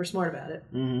 And we're smart about it.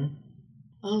 I don't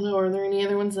know. Are there any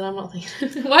other ones that I'm not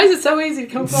thinking of? Why is it so easy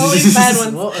to come up with all these bad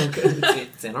ones? Well,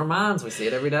 it's in our minds. We see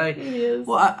it every day. It is.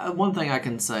 Well, one thing I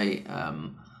can say,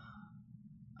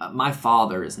 my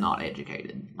father is not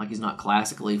educated. Like, he's not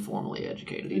classically, formally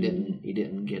educated. He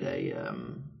didn't get a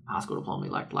high school diploma. He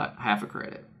lacked like half a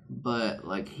credit. But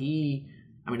like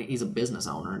he's a business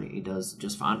owner and he does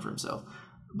just fine for himself.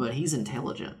 But he's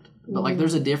intelligent. But like,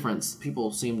 there's a difference.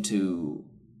 People seem to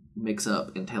mix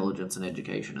up intelligence and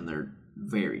education, and they're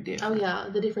very different. Oh yeah,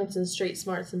 the difference in street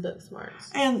smarts and book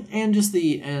smarts, and just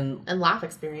and life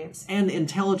experience, and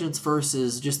intelligence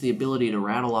versus just the ability to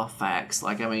rattle off facts.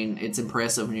 Like, it's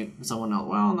impressive when someone knows,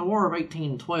 well, in the War of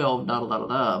 1812, da da da da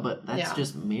da, but that's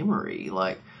just memory.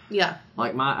 Like, I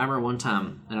remember one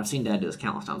time, and I've seen Dad do this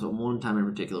countless times, but one time in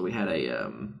particular, we had a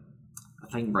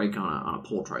thing break on a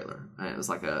pull trailer. It was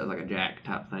like a jack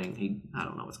type thing. I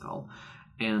don't know what it's called.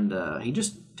 And he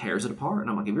just tears it apart. And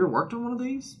I'm like, have you ever worked on one of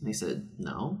these? And he said,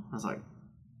 no. I was like,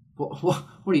 what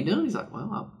are you doing? He's like,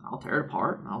 well, I'll tear it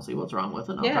apart and I'll see what's wrong with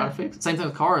it and I'll try to fix it. Same thing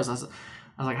with cars. I was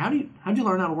like, how'd you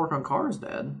learn how to work on cars,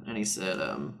 Dad? And he said,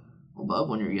 well, Bub,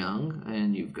 when you're young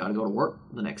and you've got to go to work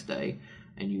the next day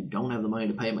and you don't have the money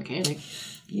to pay a mechanic,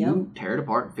 you tear it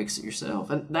apart and fix it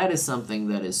yourself. And that is something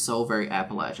that is so very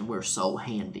Appalachian. We're so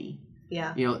handy.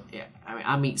 Yeah.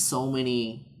 I meet so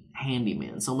many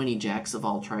handymen, so many jacks of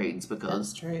all trades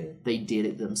because they did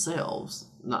it themselves.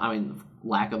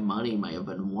 Lack of money may have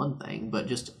been one thing, but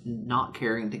just not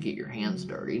caring to get your hands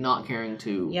dirty, not caring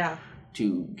to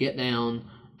get down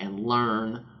and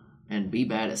learn and be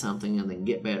bad at something and then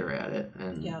get better at it.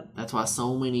 And that's why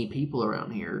so many people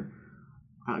around here,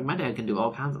 my dad can do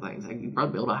all kinds of things. He can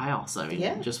probably build a house.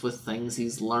 Just with things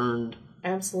he's learned.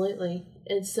 Absolutely.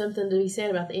 It's something to be said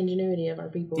about the ingenuity of our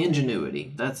people.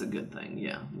 Ingenuity. That's a good thing,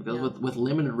 Because with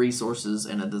limited resources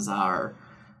and a desire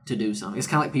to do something, it's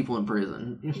kind of like people in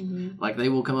prison. Like, they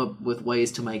will come up with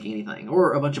ways to make anything.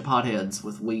 Or a bunch of potheads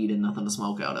with weed and nothing to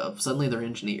smoke out of. Suddenly they're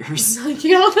engineers. That's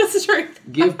the truth.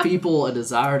 Give people a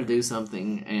desire to do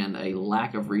something and a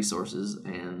lack of resources,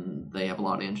 and they have a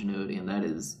lot of ingenuity, and that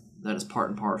is part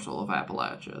and parcel of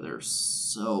Appalachia. They're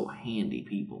so handy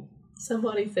people.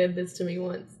 Somebody said this to me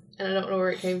once, and I don't know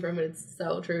where it came from, but it's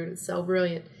so true and it's so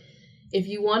brilliant. If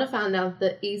you want to find out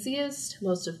the easiest,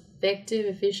 most effective,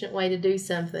 efficient way to do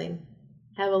something,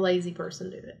 have a lazy person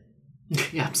do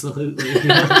it. Absolutely.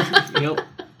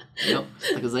 Yep.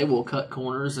 Because they will cut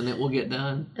corners and it will get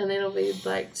done. And it'll be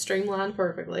like streamlined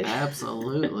perfectly.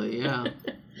 Absolutely, yeah.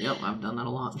 Yep, I've done that a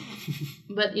lot.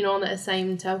 But, on that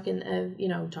same token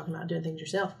of, talking about doing things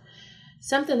yourself,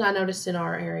 something I noticed in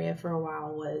our area for a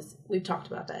while was, we've talked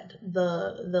about that,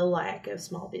 the lack of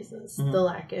small business, the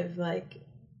lack of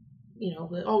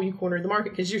you cornered the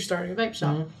market because you're starting a vape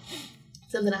shop.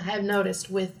 Something I have noticed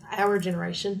with our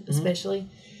generation, especially,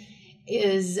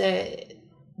 is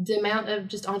the amount of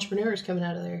just entrepreneurs coming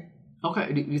out of there.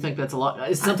 Okay, do you think that's a lot?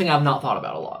 It's something I've not thought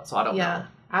about a lot, so I don't know. Yeah,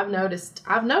 I've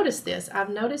noticed this. I've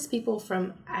noticed people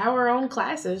from our own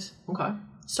classes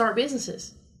start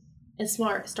businesses. and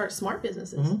start smart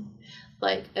businesses.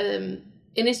 Like, and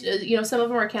it's, some of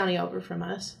them are county over from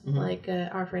us. Like,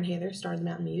 our friend Heather started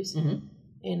Mountain Muse,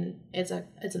 and it's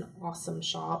an awesome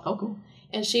shop. Oh, cool.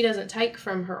 And she doesn't take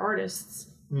from her artists.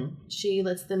 She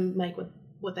lets them make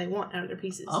what they want out of their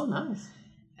pieces. Oh, nice.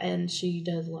 And she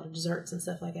does a lot of desserts and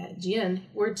stuff like that. Jen,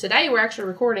 today we're actually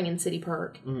recording in City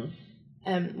Park.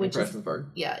 Which in Prestonsburg.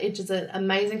 It's just an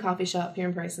amazing coffee shop here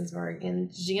in Prestonsburg.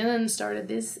 And Jen started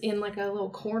this in like a little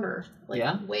corner,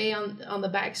 way on the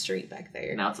back street back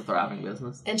there. Now it's a thriving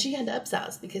business. And she had to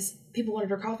upsize because people wanted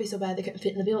her coffee so bad they couldn't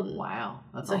fit in the building. Wow,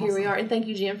 that's so awesome. Here we are. And thank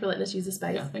you, Jen, for letting us use the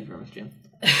space. Yeah, thank you very much,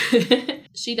 Jen.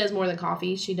 She does more than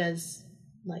coffee. She does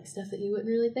like stuff that you wouldn't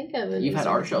really think of. You've had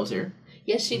art shows here.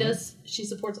 Yes, she does. She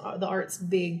supports the arts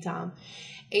big time.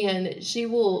 And she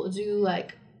will do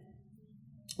like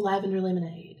lavender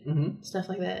lemonade, stuff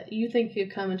like that. You think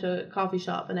you'd come into a coffee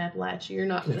shop in Appalachia, you're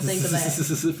not going to think of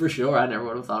that. For sure. I never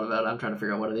would have thought about it. I'm trying to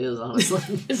figure out what it is,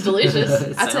 honestly. It's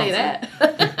delicious. I'll tell you that.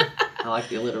 I like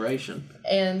the alliteration.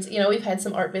 And, we've had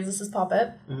some art businesses pop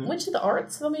up. Which of the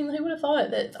arts, I mean, who would have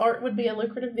thought that art would be a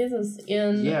lucrative business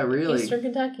in Eastern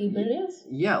Kentucky? But it is.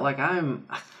 Yeah, like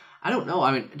I don't know.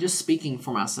 I mean, just speaking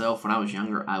for myself, when I was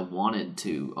younger, I wanted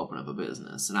to open up a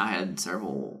business. And I had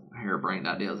several harebrained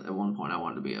ideas. At one point, I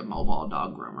wanted to be a mobile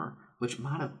dog groomer, which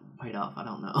might have paid off. I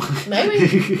don't know.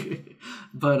 Maybe.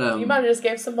 But you might have just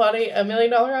gave somebody $1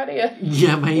 million idea.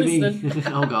 Yeah, maybe.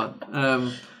 Oh,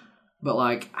 God. But,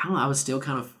 like, I don't know. I was still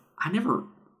kind of... I never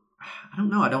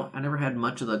had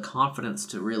much of the confidence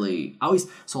to really...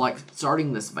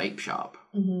 starting this vape shop,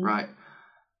 right?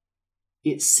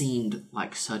 It seemed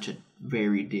like such a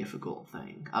very difficult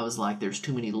thing. I was like, there's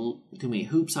too many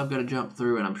hoops I've got to jump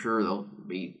through, and I'm sure there'll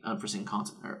be unforeseen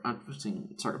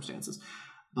circumstances.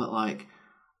 But like,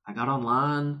 I got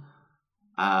online,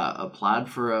 I applied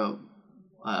for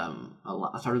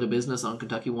I started a business on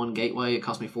Kentucky One Gateway. It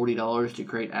cost me $40 to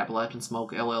create Appalachian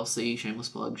Smoke LLC. Shameless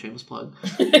plug.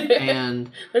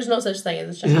 And there's no such thing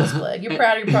as a shameless plug. You're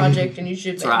proud of your project, and you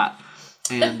should be. That's right.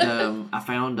 And I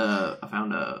found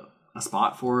a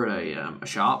spot for it, a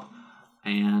shop,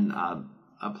 and I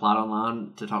applied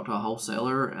online to talk to a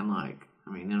wholesaler, and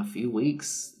in a few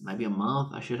weeks, maybe a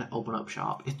month, I should open up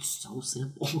shop. It's so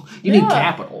simple. You need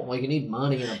capital. Like, you need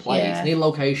money in a place. Yeah. You need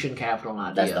location, capital, and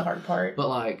idea. That's the hard part. But,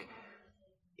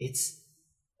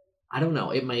 I don't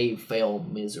know. It may fail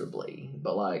miserably,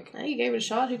 but, you gave it a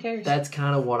shot. Who cares? That's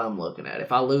kind of what I'm looking at.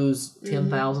 If I lose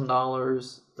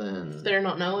 $10,000, then... They're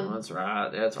not knowing. Well, that's right.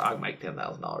 I can make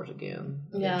 $10,000 again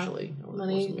eventually over the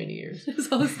course of many years. I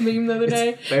saw this meme the other day.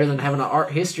 It's better than having an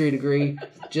art history degree.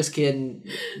 Just kidding.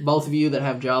 Both of you that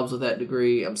have jobs with that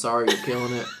degree, I'm sorry, you're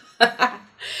killing it.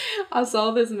 I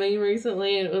saw this meme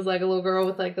recently, and it was like a little girl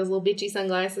with like those little bitchy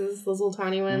sunglasses, those little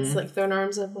tiny ones, like throwing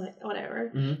arms up, like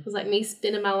whatever. It was like me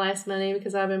spending my last money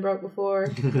because I've been broke before,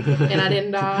 and I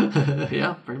didn't die.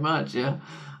 Yeah, pretty much, yeah.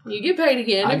 You get paid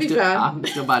again. It'll be fine. I can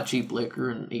still buy cheap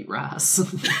liquor and eat rice.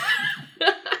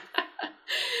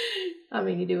 I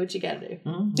mean, you do what you got to do.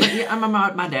 But yeah,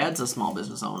 my dad's a small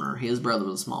business owner. His brother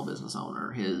was a small business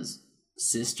owner. His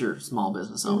sister, small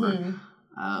business owner.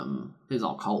 It was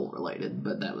all coal related,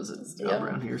 but that was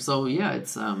around here. So yeah,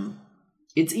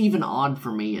 it's even odd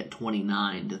for me at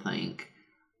 29 to think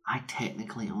I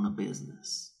technically own a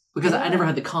business. Because I never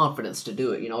had the confidence to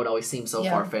do it. It always seems so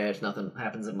far-fetched. Nothing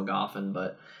happens in McGoffin.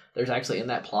 But there's actually, in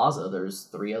that plaza, there's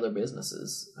 3 other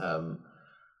businesses.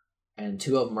 And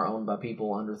 2 of them are owned by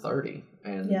people under 30.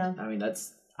 And, I mean,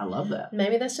 I love that.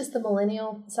 Maybe that's just the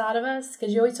millennial side of us.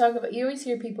 Because you always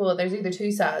hear people, there's either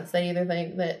 2 sides. They either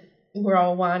think that we're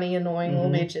all whiny, annoying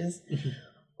little bitches.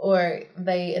 Or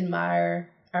they admire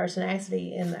our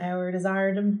tenacity and our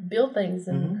desire to build things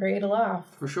and create a life.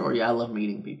 For sure, yeah, I love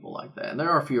meeting people like that. And there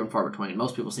are few and far between.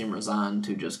 Most people seem resigned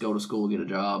to just go to school, get a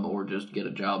job, or just get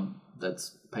a job that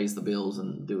pays the bills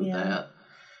and do that.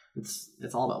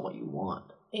 It's all about what you want.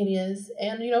 It is.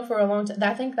 And, for a long time,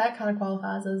 I think that kind of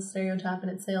qualifies as a stereotype in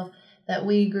itself, that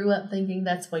we grew up thinking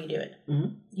that's the way you do it.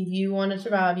 If you want to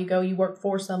survive, you work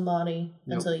for somebody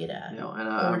until you die. And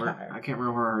I can't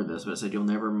remember where I heard this, but it said you'll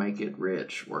never make it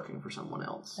rich working for someone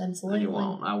else. Absolutely. And you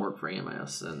won't. I work for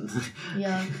EMS, and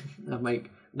I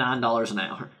make $9 an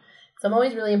hour. So I'm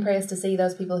always really impressed to see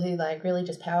those people who really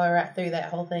just power right through that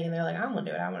whole thing, and they're like, I'm going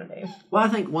to do what I want to do. Well, I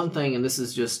think one thing, and this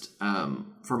is just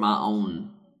for my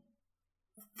own...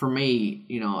 For me,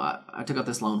 I took out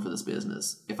this loan for this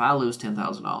business. If I lose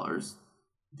 $10,000,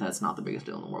 that's not the biggest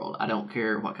deal in the world. I don't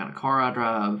care what kind of car I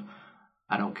drive.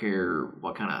 I don't care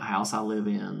what kind of house I live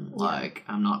in.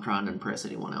 I'm not trying to impress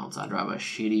anyone else. I drive a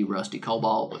shitty, rusty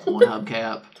Cobalt with one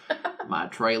hubcap. my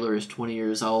trailer is 20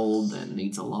 years old and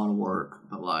needs a lot of work,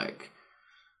 but like,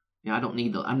 I don't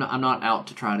need I'm not out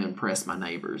to try to impress my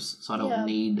neighbors, so I don't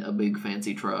need a big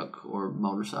fancy truck or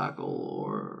motorcycle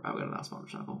or I've got a nice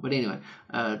motorcycle. But anyway,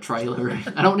 trailer.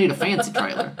 I don't need a fancy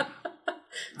trailer.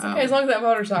 It's okay as long as that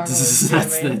motorcycle is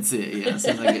that's it. Yeah, as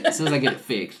soon as I get it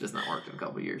fixed, it's not worked in a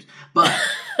couple of years, but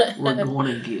we're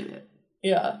going to get it.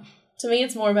 Yeah. To me,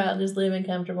 it's more about just living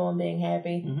comfortable and being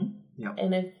happy. Mm-hmm. Yep.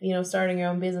 And if starting your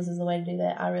own business is the way to do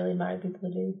that, I really admire people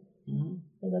who do. Mm-hmm.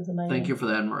 I think that's amazing. Thank you for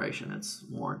the admiration. It's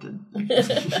warranted.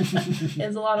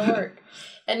 It's a lot of work.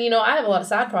 And, I have a lot of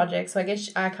side projects, so I guess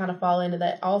I kind of fall into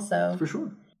that also. For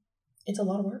sure. It's a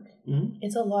lot of work. Mm-hmm.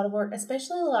 It's a lot of work,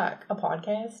 especially like a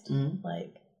podcast. Mm-hmm.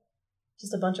 Like,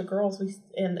 just a bunch of girls.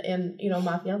 And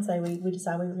my fiance, we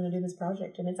decided we were going to do this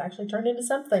project, and it's actually turned into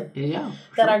something. Yeah.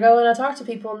 That I go and I talk to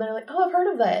people, and they're like, "Oh, I've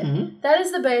heard of that." Mm-hmm. That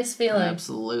is the best feeling.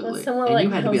 Absolutely. And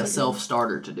you had to be a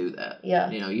self-starter to do that.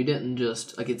 Yeah. You didn't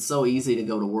just it's so easy to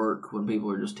go to work when people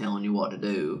are just telling you what to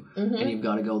do, and you've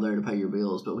got to go there to pay your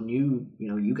bills. But when you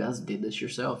guys did this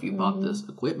yourself, you bought this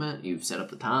equipment, you've set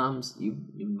up the times, you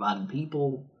invited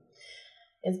people.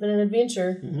 It's been an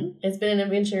adventure. Mm-hmm. It's been an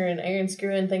adventure, and Aaron's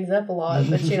screwing things up a lot,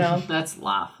 but that's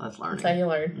life. That's learning. That's how you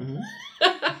learn.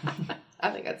 Mm-hmm.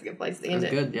 I think that's a good place to end it.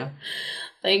 That's good, yeah.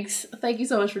 Thanks. Thank you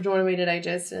so much for joining me today,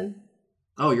 Justin.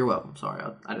 Oh, you're welcome. Sorry,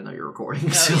 I didn't know you were recording.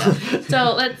 Oh, yeah.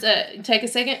 So let's take a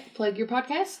second, plug your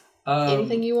podcast.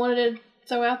 Anything you wanted to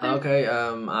throw out there? Okay,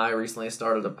 I recently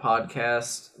started a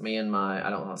podcast. Me and my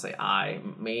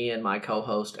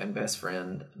co-host and best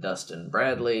friend, Dustin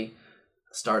Bradley,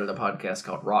 started a podcast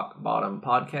called Rock Bottom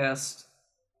Podcast.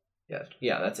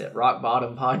 Yeah, that's it. Rock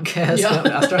Bottom Podcast. Yeah.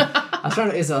 I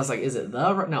was like, is it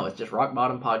the? No, it's just Rock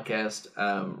Bottom Podcast.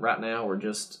 Right now, we're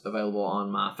just available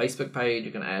on my Facebook page.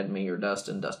 You can add me or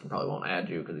Dustin. Dustin probably won't add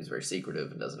you because he's very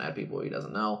secretive and doesn't add people he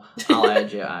doesn't know. I'll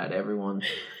add you. I add everyone.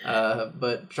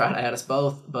 But try to add us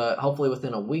both. But hopefully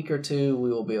within a week or two,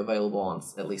 we will be available on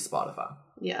at least Spotify.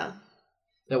 Yeah.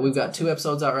 We've got 2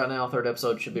 episodes out right now. 3rd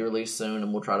episode should be released soon,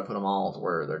 and we'll try to put them all to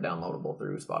where they're downloadable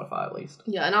through Spotify at least.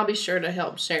 Yeah, and I'll be sure to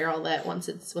help share all that once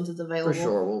it's available. For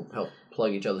sure, we'll help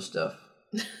plug each other's stuff.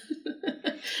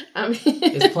 I mean,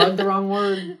 is plug the wrong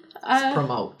word? It's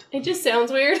promote. It just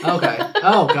sounds weird. Okay.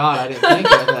 Oh God, I didn't think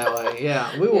of it that way.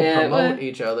 Yeah, we will promote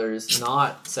each other's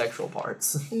not sexual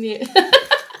parts. Yeah.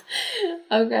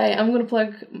 Okay, I'm gonna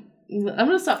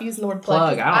stop using the word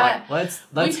plug. Let's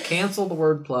cancel the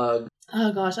word plug.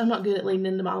 Oh gosh, I'm not good at leading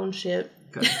into my own shit.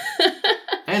 Okay.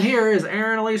 And here is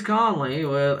Aaron Elise Conley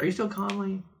with... Are you still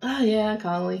Conley? Oh yeah,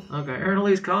 Conley. Okay, Aaron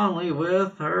Elise Conley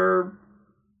with her...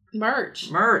 Merch.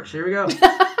 Here we go.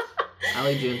 I'll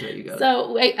lead you into it. You got it.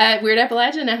 So, Weird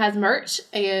Appalachia now has merch,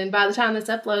 and by the time this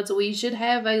uploads, we should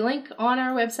have a link on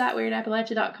our website,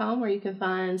 WeirdAppalachia.com, where you can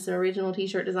find some original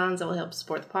t-shirt designs that will help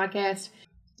support the podcast.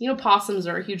 Possums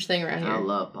are a huge thing around here. I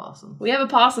love possums. We have a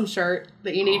possum shirt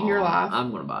that you need in your life.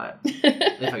 I'm going to buy it.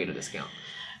 If I get a discount.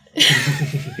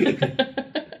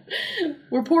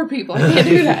 We're poor people. I can't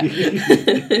do that.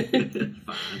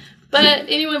 Fine. But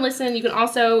anyone listening, you can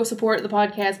also support the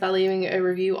podcast by leaving a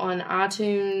review on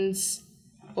iTunes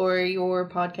or your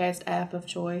podcast app of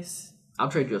choice. I'll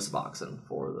trade you a Suboxone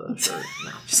for the shirt. No,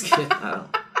 I'm just kidding.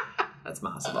 That's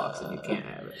my Suboxone. You can't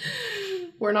have it.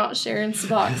 We're not sharing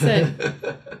Suboxone.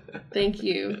 Thank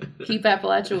you. Keep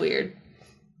Appalachia weird.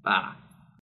 Bye.